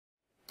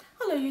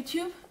Hello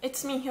YouTube,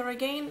 it's me here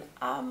again.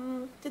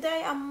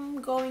 Today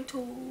I'm going to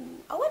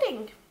a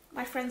wedding,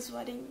 my friend's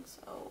wedding,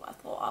 so I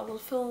thought I will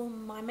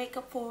film my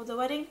makeup for the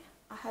wedding.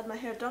 I had my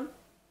hair done,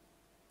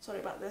 sorry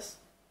about this,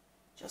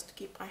 just to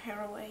keep my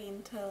hair away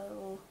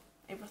until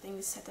everything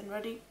is set and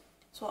ready.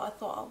 So I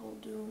thought I will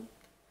do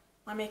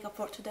my makeup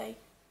for today.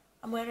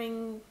 I'm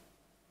wearing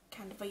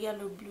kind of a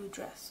yellow-blue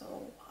dress,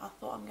 so I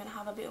thought I'm gonna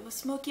have a bit of a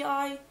smoky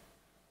eye,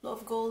 a lot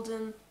of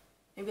golden,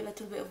 maybe a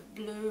little bit of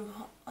blue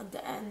at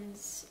the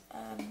ends,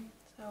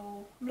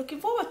 so I'm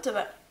looking forward to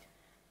it.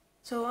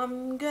 So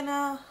I'm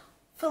gonna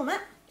film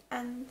it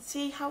and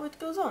see how it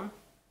goes on.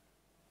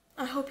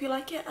 I hope you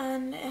like it,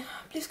 and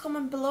please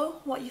comment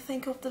below what you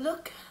think of the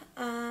look,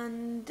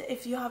 and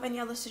if you have any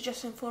other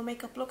suggestions for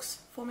makeup looks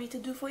for me to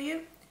do for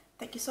you.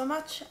 Thank you so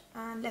much,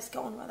 and let's get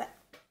on with it.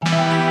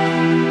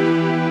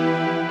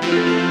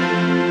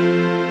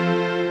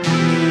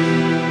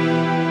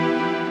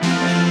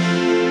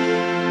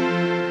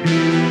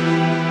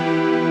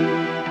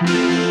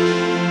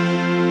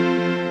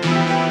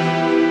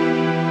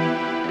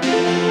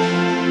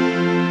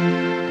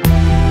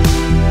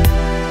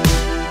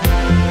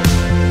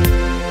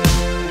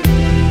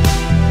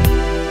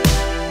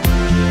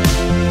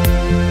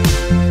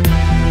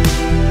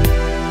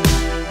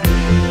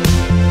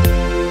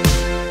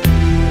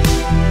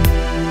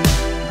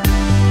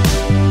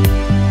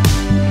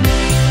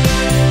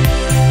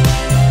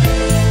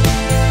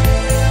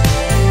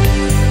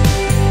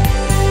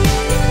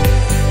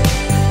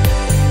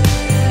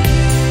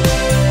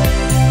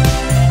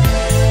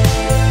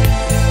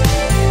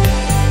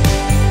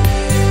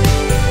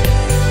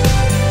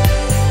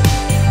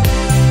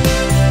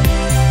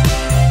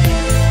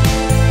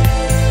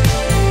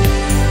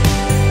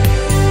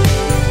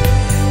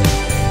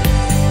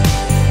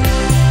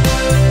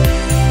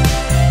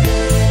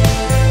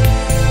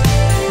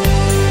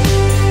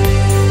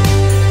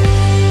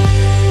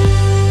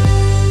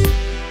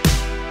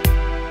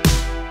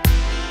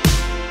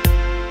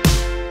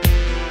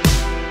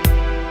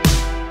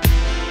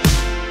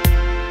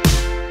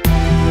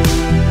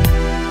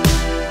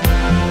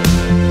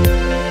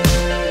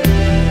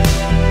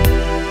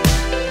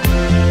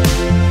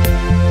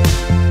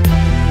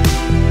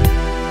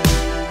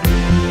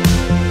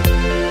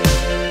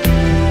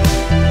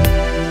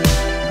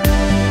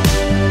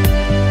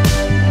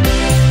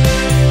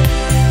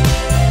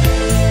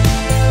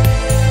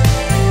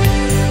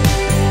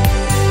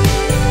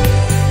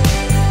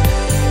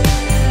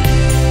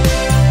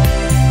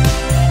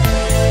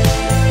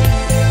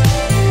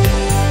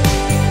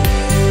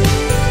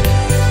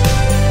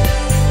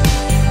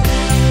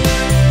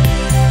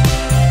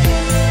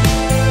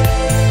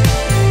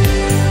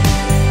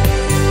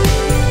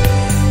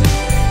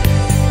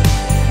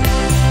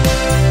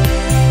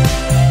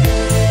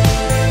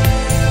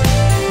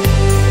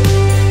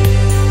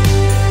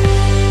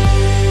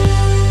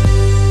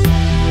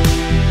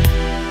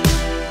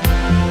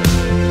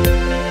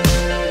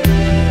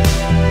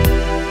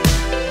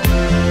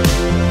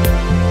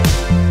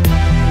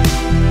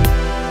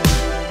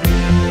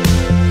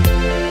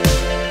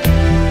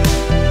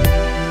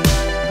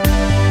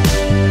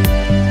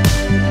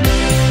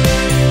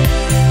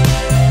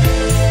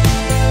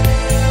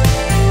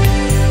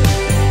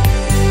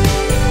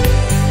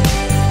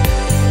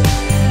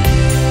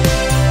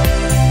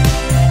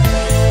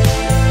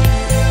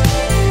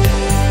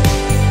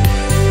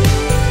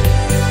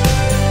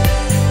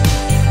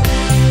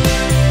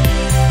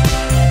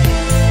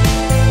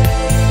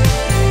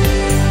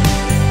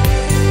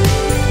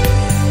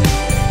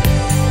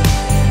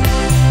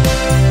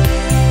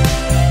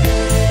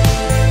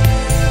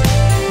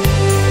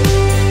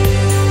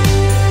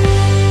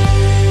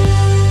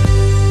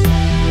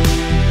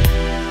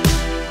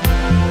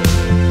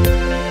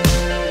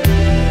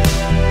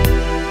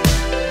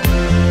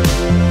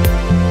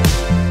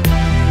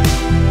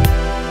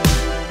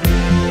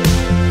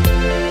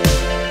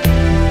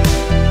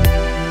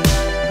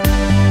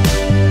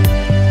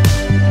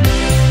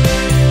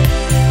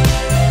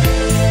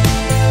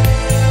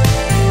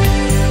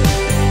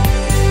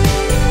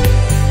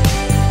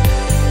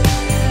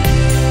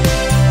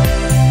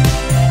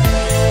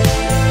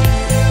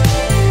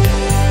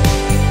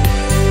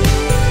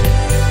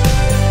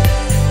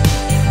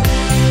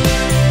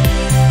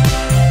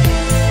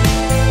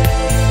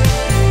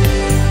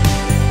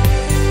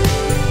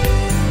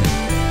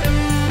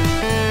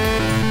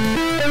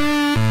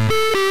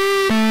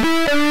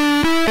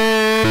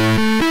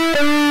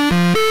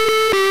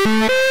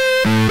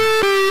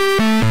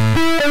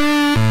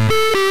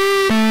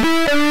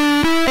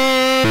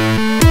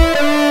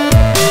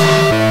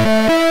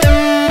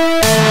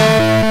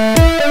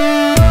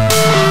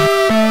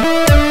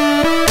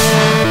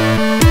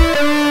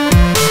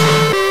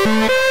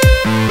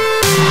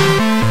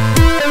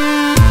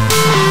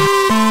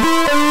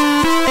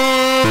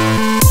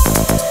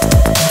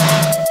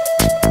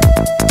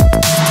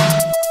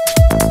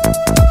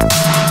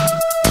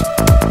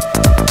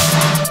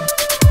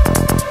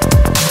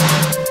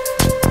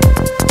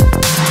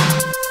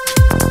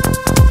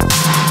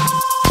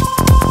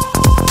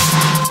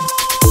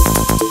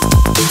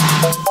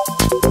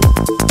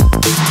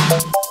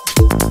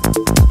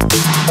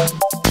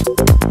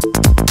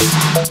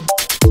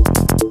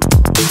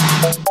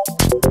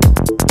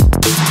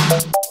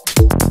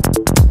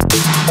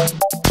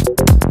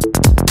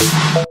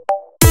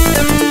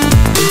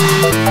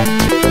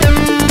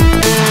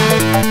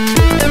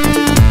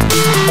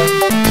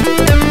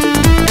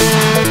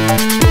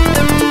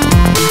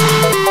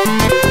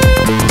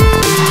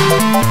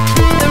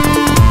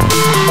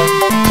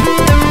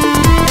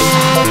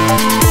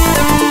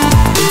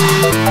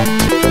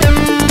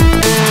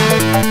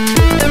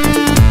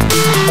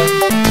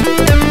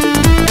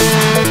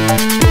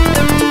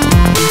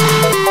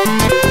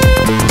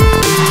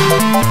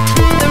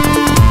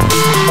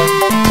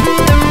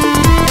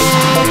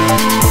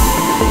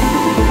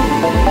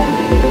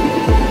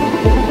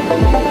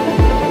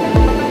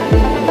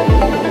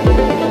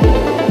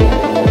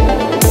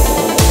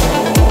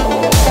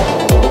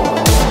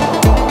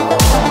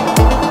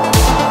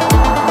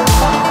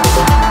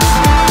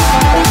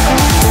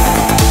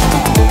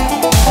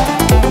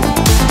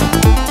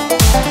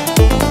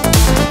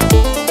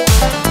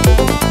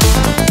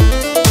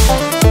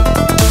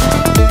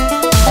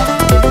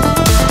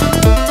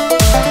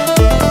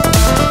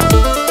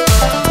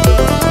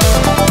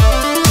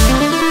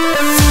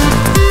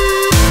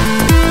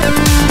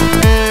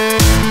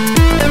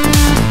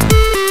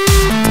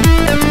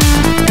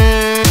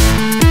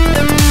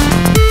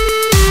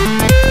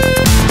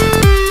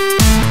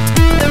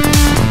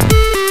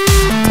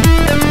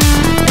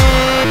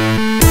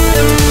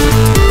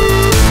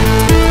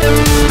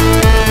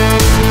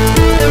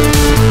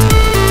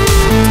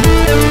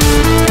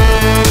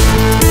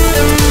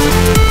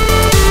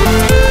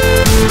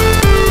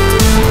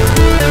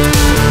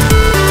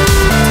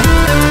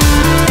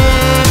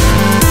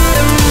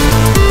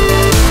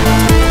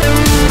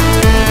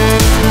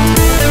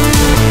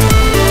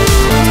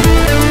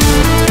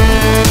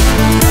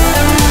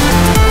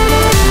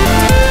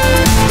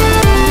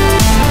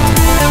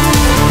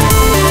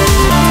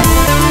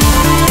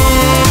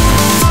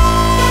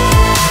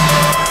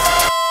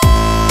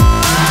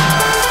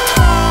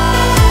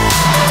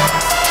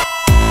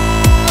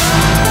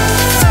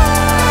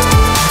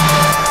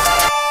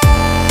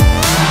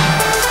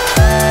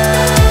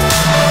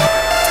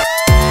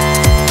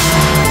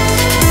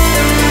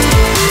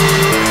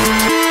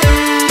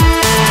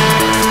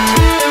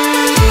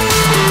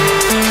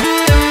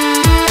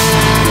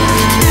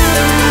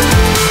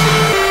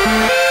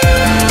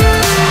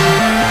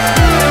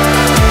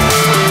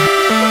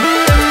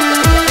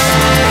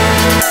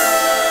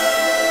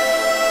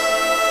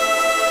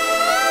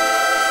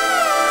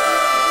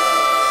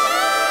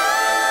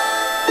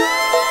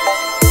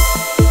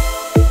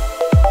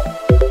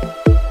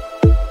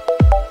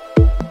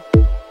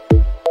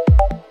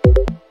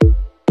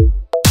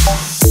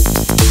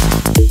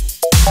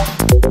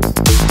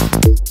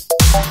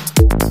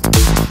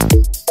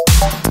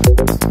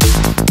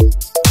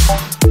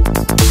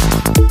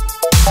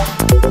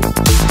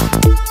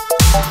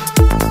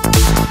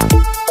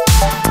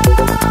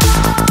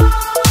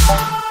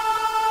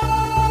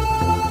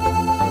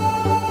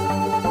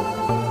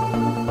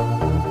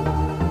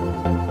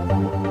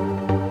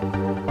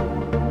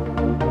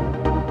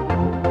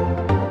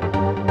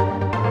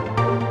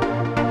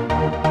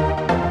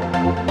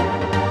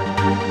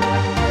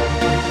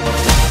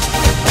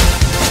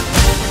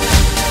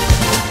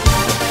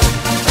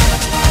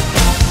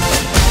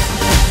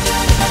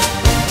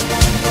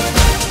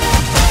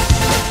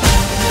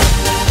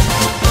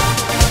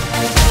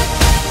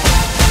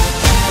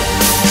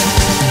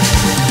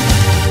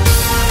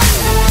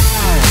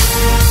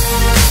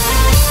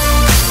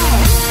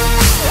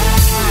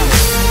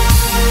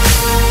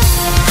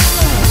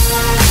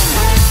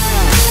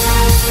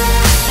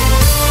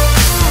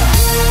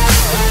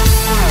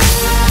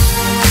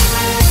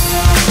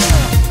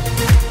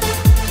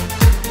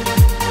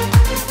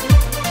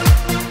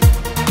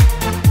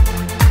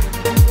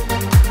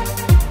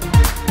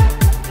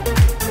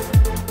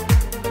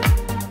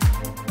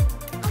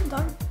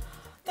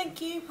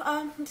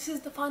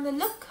 the final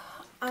look.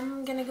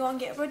 I'm gonna go and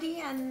get ready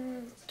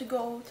and to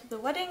go to the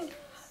wedding.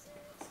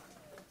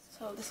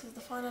 So this is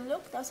the final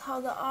look. That's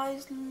how the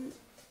eyes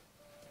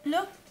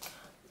look.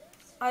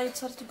 I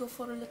decided to go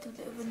for a little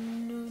bit of a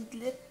nude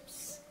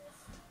lips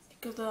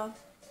because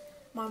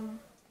my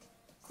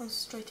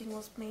concentrating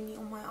was mainly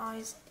on my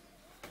eyes.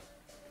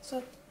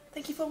 So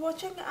thank you for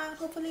watching, and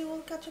hopefully we'll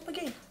catch up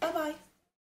again. Bye bye.